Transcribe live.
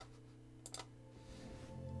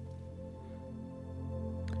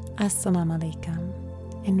Assalamu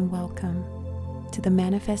alaikum, and welcome to the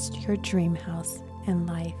Manifest Your Dream House in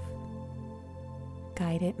Life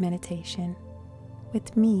guided meditation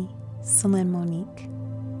with me, Celine Monique.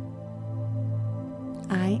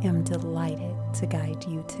 I am delighted to guide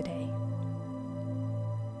you today.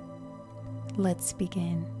 Let's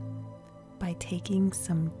begin by taking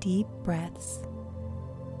some deep breaths,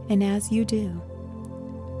 and as you do,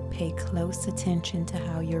 pay close attention to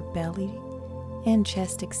how your belly and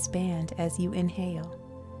chest expand as you inhale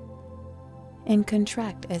and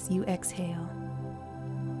contract as you exhale.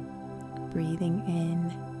 Breathing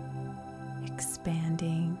in,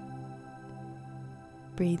 expanding,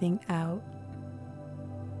 breathing out,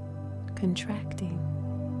 contracting.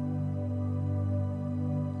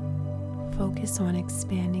 Focus on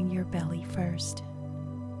expanding your belly first,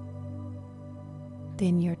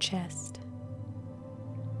 then your chest.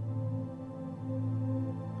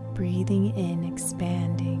 Breathing in,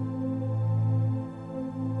 expanding.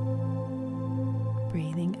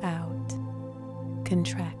 Breathing out,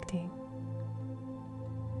 contracting.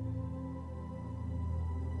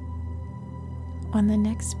 On the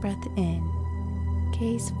next breath in,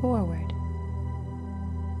 gaze forward,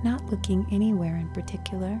 not looking anywhere in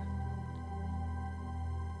particular.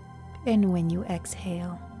 And when you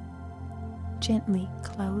exhale, gently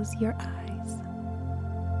close your eyes.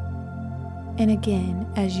 And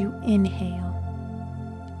again, as you inhale,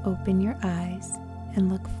 open your eyes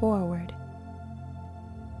and look forward.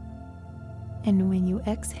 And when you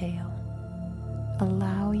exhale,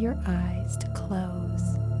 allow your eyes to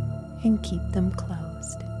close and keep them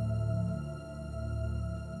closed.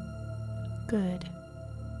 Good.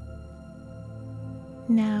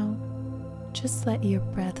 Now, just let your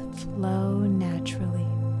breath flow naturally.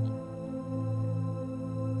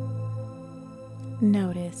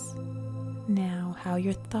 Notice now how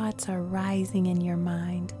your thoughts are rising in your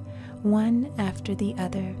mind, one after the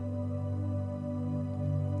other.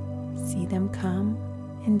 See them come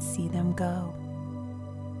and see them go.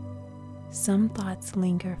 Some thoughts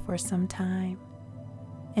linger for some time,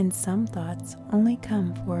 and some thoughts only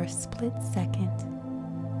come for a split second.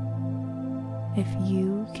 If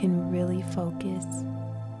you can really focus,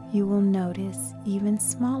 you will notice even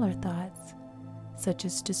smaller thoughts, such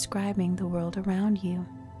as describing the world around you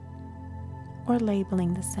or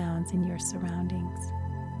labeling the sounds in your surroundings.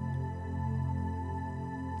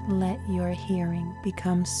 Let your hearing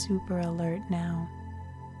become super alert now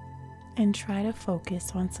and try to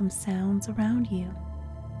focus on some sounds around you.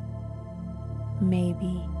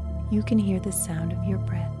 Maybe you can hear the sound of your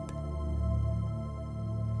breath.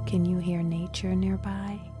 Can you hear nature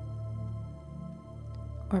nearby?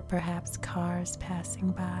 Or perhaps cars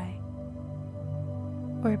passing by?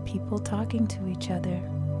 Or people talking to each other?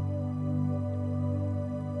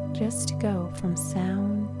 Just go from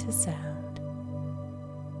sound to sound,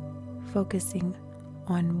 focusing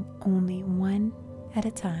on only one at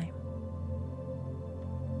a time.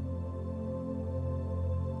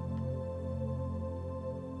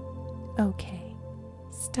 Okay,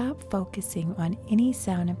 stop focusing on any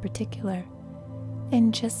sound in particular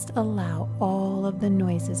and just allow all of the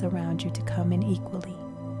noises around you to come in equally.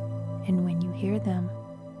 And when you hear them,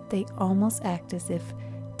 they almost act as if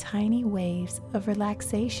tiny waves of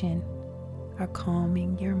relaxation are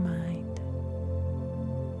calming your mind.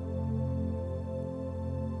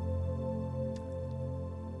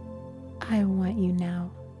 I want you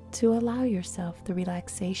now to allow yourself the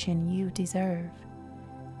relaxation you deserve,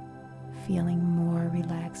 feeling more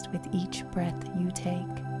relaxed with each breath you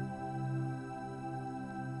take.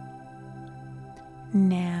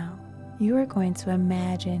 Now, you are going to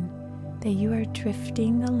imagine that you are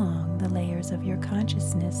drifting along the layers of your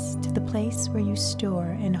consciousness to the place where you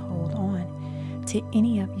store and hold on to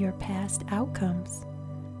any of your past outcomes,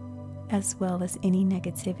 as well as any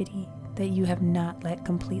negativity that you have not let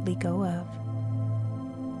completely go of.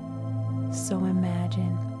 So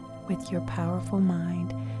imagine with your powerful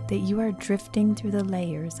mind that you are drifting through the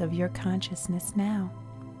layers of your consciousness now.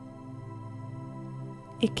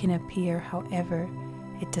 It can appear, however,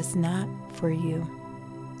 it does not for you.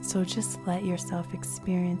 So just let yourself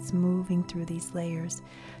experience moving through these layers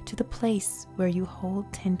to the place where you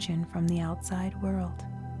hold tension from the outside world.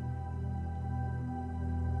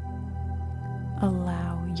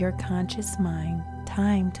 Allow your conscious mind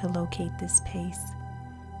time to locate this pace,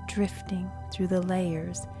 drifting through the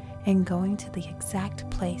layers and going to the exact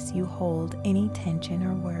place you hold any tension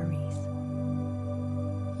or worries.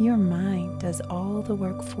 Your mind does all the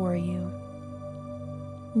work for you.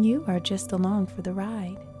 You are just along for the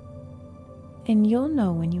ride. And you'll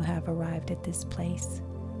know when you have arrived at this place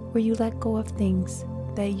where you let go of things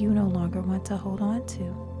that you no longer want to hold on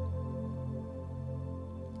to.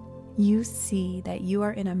 You see that you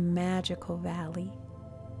are in a magical valley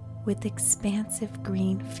with expansive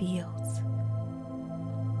green fields,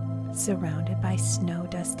 surrounded by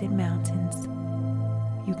snow-dusted mountains.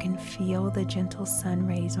 You can feel the gentle sun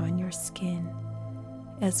rays on your skin,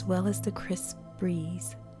 as well as the crisp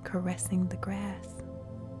breeze caressing the grass.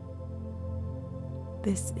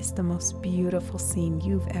 This is the most beautiful scene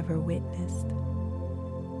you've ever witnessed.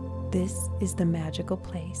 This is the magical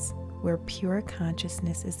place where pure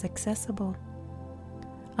consciousness is accessible,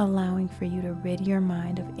 allowing for you to rid your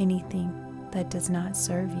mind of anything that does not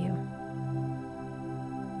serve you.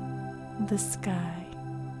 The sky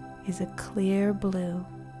is a clear blue,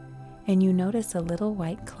 and you notice a little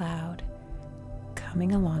white cloud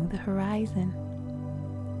coming along the horizon.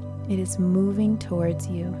 It is moving towards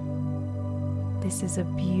you. This is a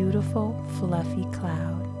beautiful, fluffy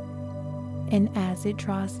cloud, and as it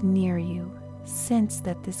draws near you, sense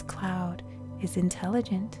that this cloud is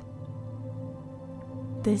intelligent.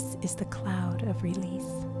 This is the cloud of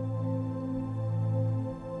release.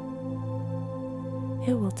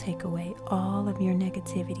 It will take away all of your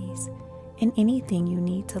negativities and anything you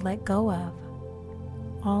need to let go of.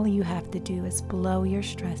 All you have to do is blow your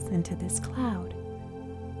stress into this cloud.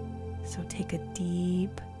 So take a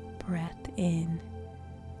deep breath in,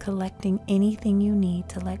 collecting anything you need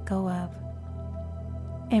to let go of,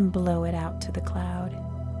 and blow it out to the cloud.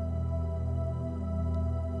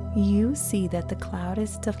 You see that the cloud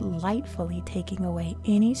is delightfully taking away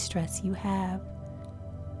any stress you have.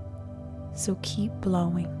 So keep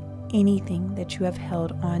blowing anything that you have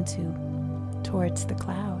held onto towards the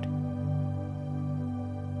cloud.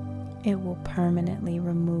 It will permanently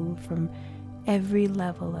remove from every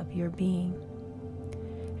level of your being.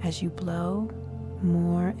 As you blow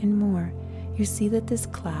more and more, you see that this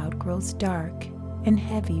cloud grows dark and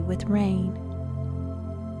heavy with rain.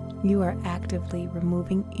 You are actively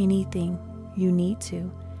removing anything you need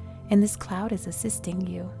to, and this cloud is assisting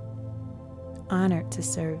you, honored to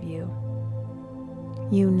serve you.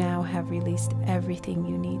 You now have released everything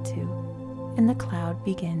you need to, and the cloud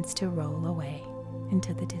begins to roll away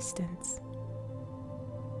into the distance.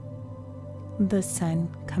 The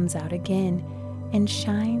sun comes out again and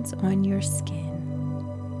shines on your skin.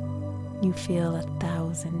 You feel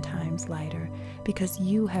 1,000 times lighter because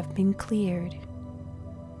you have been cleared.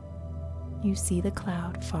 You see the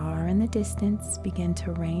cloud far in the distance begin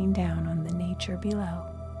to rain down on the nature below.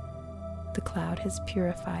 The cloud has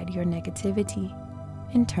purified your negativity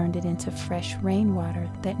and turned it into fresh rainwater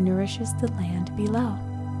that nourishes the land below.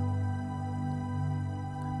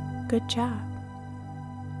 Good job.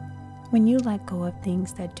 When you let go of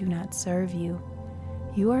things that do not serve you,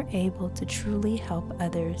 you are able to truly help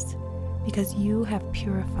others because you have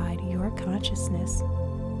purified your consciousness.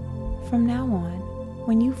 From now on,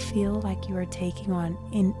 when you feel like you are taking on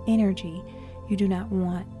an energy you do not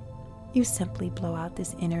want, you simply blow out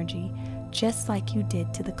this energy just like you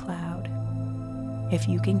did to the cloud. If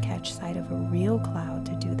you can catch sight of a real cloud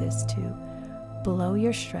to do this too, blow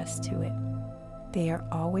your stress to it. They are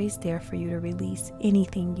always there for you to release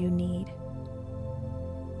anything you need.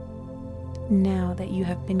 Now that you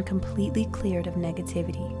have been completely cleared of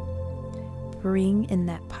negativity, bring in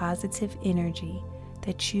that positive energy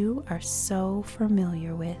that you are so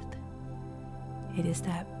familiar with. It is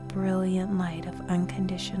that brilliant light of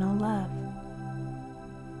unconditional love.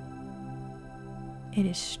 It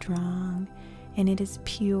is strong and it is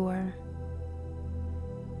pure.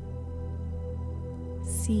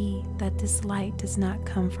 See that this light does not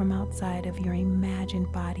come from outside of your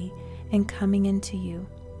imagined body and coming into you,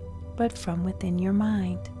 but from within your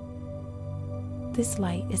mind. This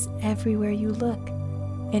light is everywhere you look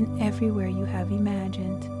and everywhere you have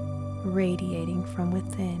imagined, radiating from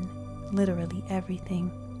within, literally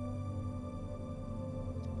everything.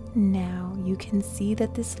 Now you can see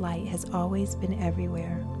that this light has always been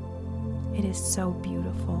everywhere. It is so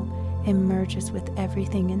beautiful and merges with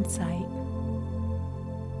everything in sight.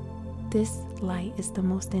 This light is the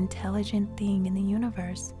most intelligent thing in the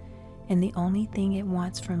universe, and the only thing it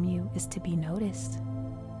wants from you is to be noticed.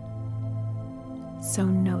 So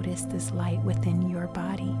notice this light within your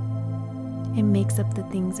body. It makes up the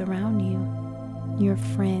things around you, your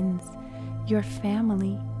friends, your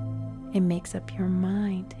family. It makes up your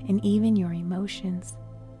mind and even your emotions.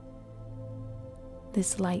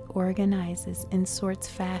 This light organizes and sorts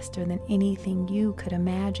faster than anything you could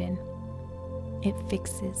imagine. It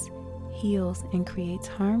fixes, heals, and creates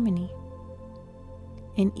harmony,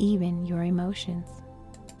 and even your emotions.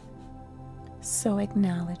 So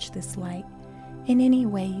acknowledge this light in any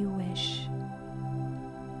way you wish.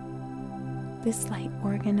 This light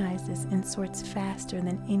organizes and sorts faster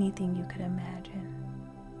than anything you could imagine.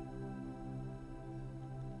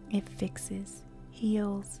 It fixes,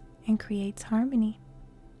 heals, and creates harmony,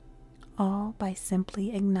 all by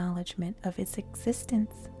simply acknowledgement of its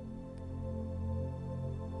existence.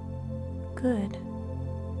 Good.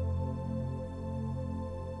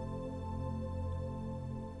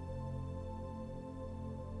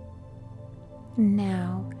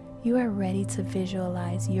 Now you are ready to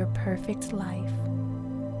visualize your perfect life.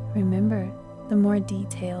 Remember, the more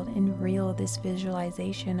detailed and real this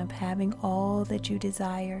visualization of having all that you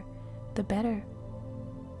desire, the better.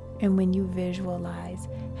 And when you visualize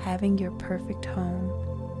having your perfect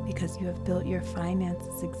home, because you have built your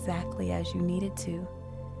finances exactly as you needed to,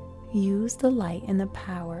 use the light and the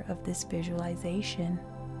power of this visualization.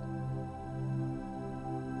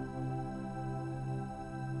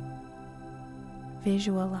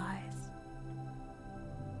 Visualize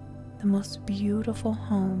the most beautiful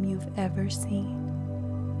home you've ever seen,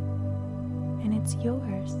 and it's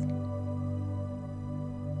yours.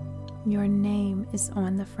 Your name is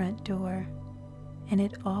on the front door, and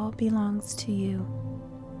it all belongs to you.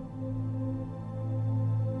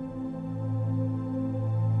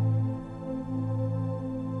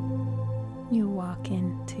 You walk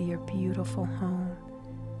into your beautiful home,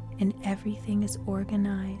 and everything is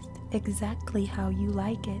organized exactly how you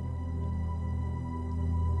like it.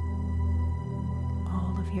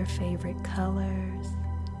 All of your favorite colors,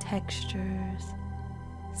 textures,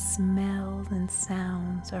 smells, and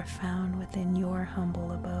sounds are found within your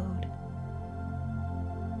humble abode.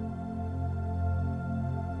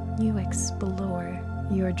 You explore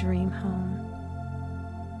your dream home,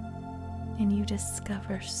 and you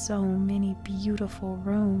discover so many beautiful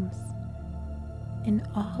rooms in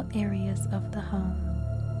all areas of the home.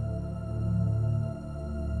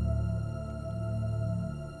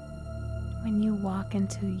 When you walk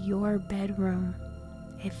into your bedroom,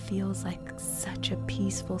 it feels like such a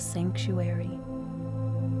peaceful sanctuary.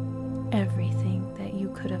 Everything that you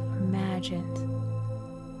could have imagined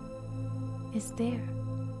is there,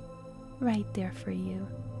 right there for you.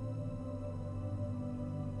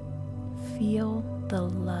 Feel the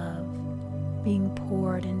love being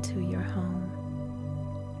poured into your home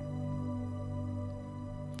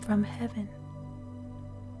from heaven.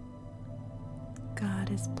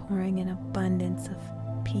 God is pouring an abundance of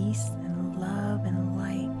peace and love and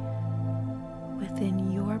light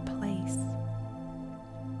within your place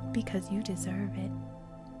because you deserve it.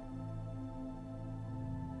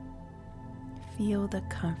 Feel the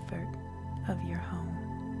comfort of your home.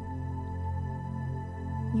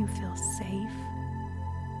 You feel safe,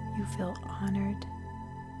 you feel honored,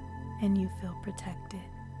 and you feel protected.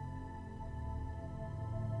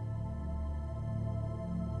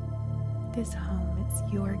 This home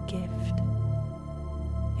is your gift,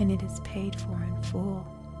 and it is paid for in full.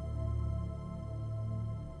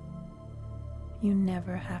 You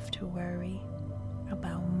never have to worry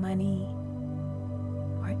about money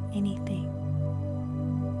or anything.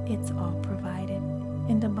 It's all provided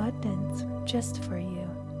in abundance just for you.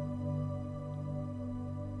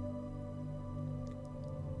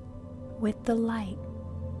 With the light,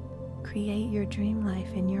 create your dream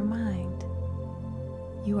life in your mind.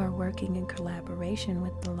 You are working in collaboration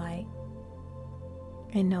with the light.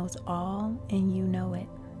 It knows all, and you know it.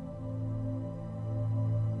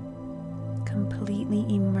 Completely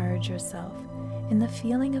immerse yourself in the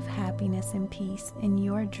feeling of happiness and peace in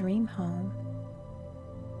your dream home,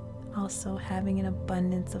 also having an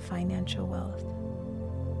abundance of financial wealth.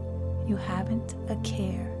 You haven't a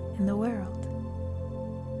care in the world.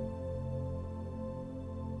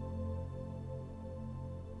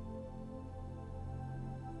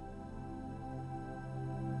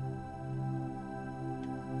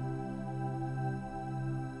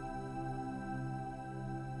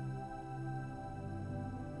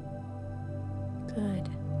 Good.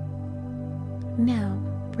 Now,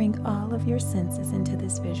 bring all of your senses into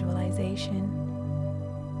this visualization.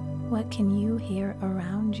 What can you hear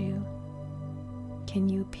around you? Can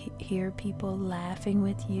you hear people laughing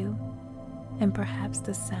with you, and perhaps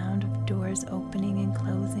the sound of doors opening and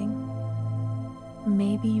closing?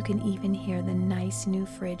 Maybe you can even hear the nice new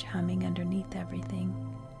fridge humming underneath everything.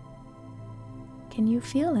 Can you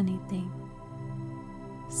feel anything,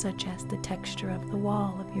 such as the texture of the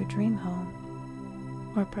wall of your dream home?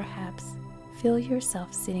 Or perhaps feel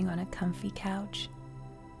yourself sitting on a comfy couch.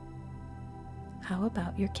 How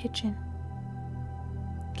about your kitchen?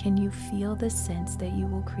 Can you feel the sense that you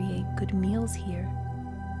will create good meals here,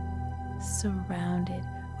 surrounded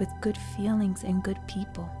with good feelings and good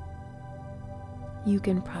people? You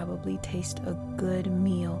can probably taste a good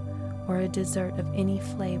meal or a dessert of any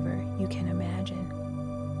flavor you can imagine.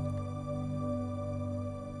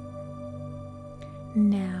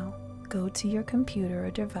 Now, go to your computer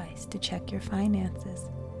or device to check your finances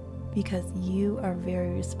because you are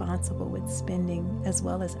very responsible with spending as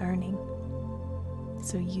well as earning.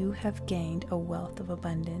 So you have gained a wealth of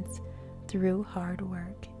abundance through hard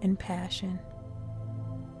work and passion.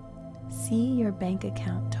 See your bank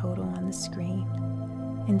account total on the screen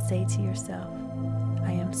and say to yourself,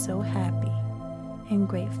 I am so happy and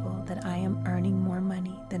grateful that I am earning more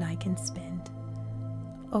money than I can spend,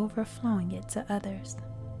 overflowing it to others.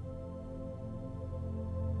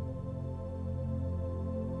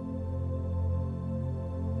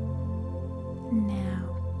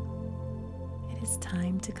 Now, it is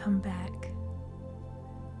time to come back.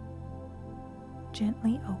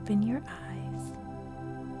 Gently open your eyes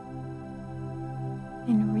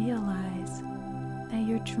and realize that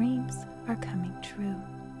your dreams are coming true.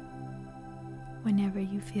 Whenever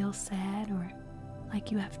you feel sad or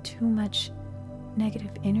like you have too much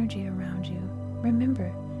negative energy around you,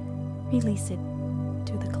 remember, release it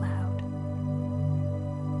to the cloud.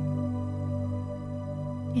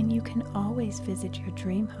 And you can always visit your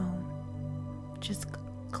dream home. Just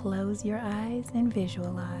close your eyes and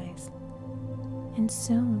visualize. And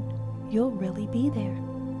soon, you'll really be there.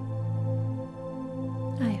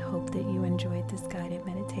 I hope that you enjoyed this guided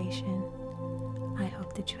meditation. I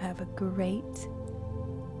hope that you have a great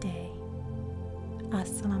day.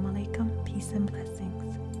 Assalamu alaikum, peace and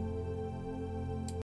blessings.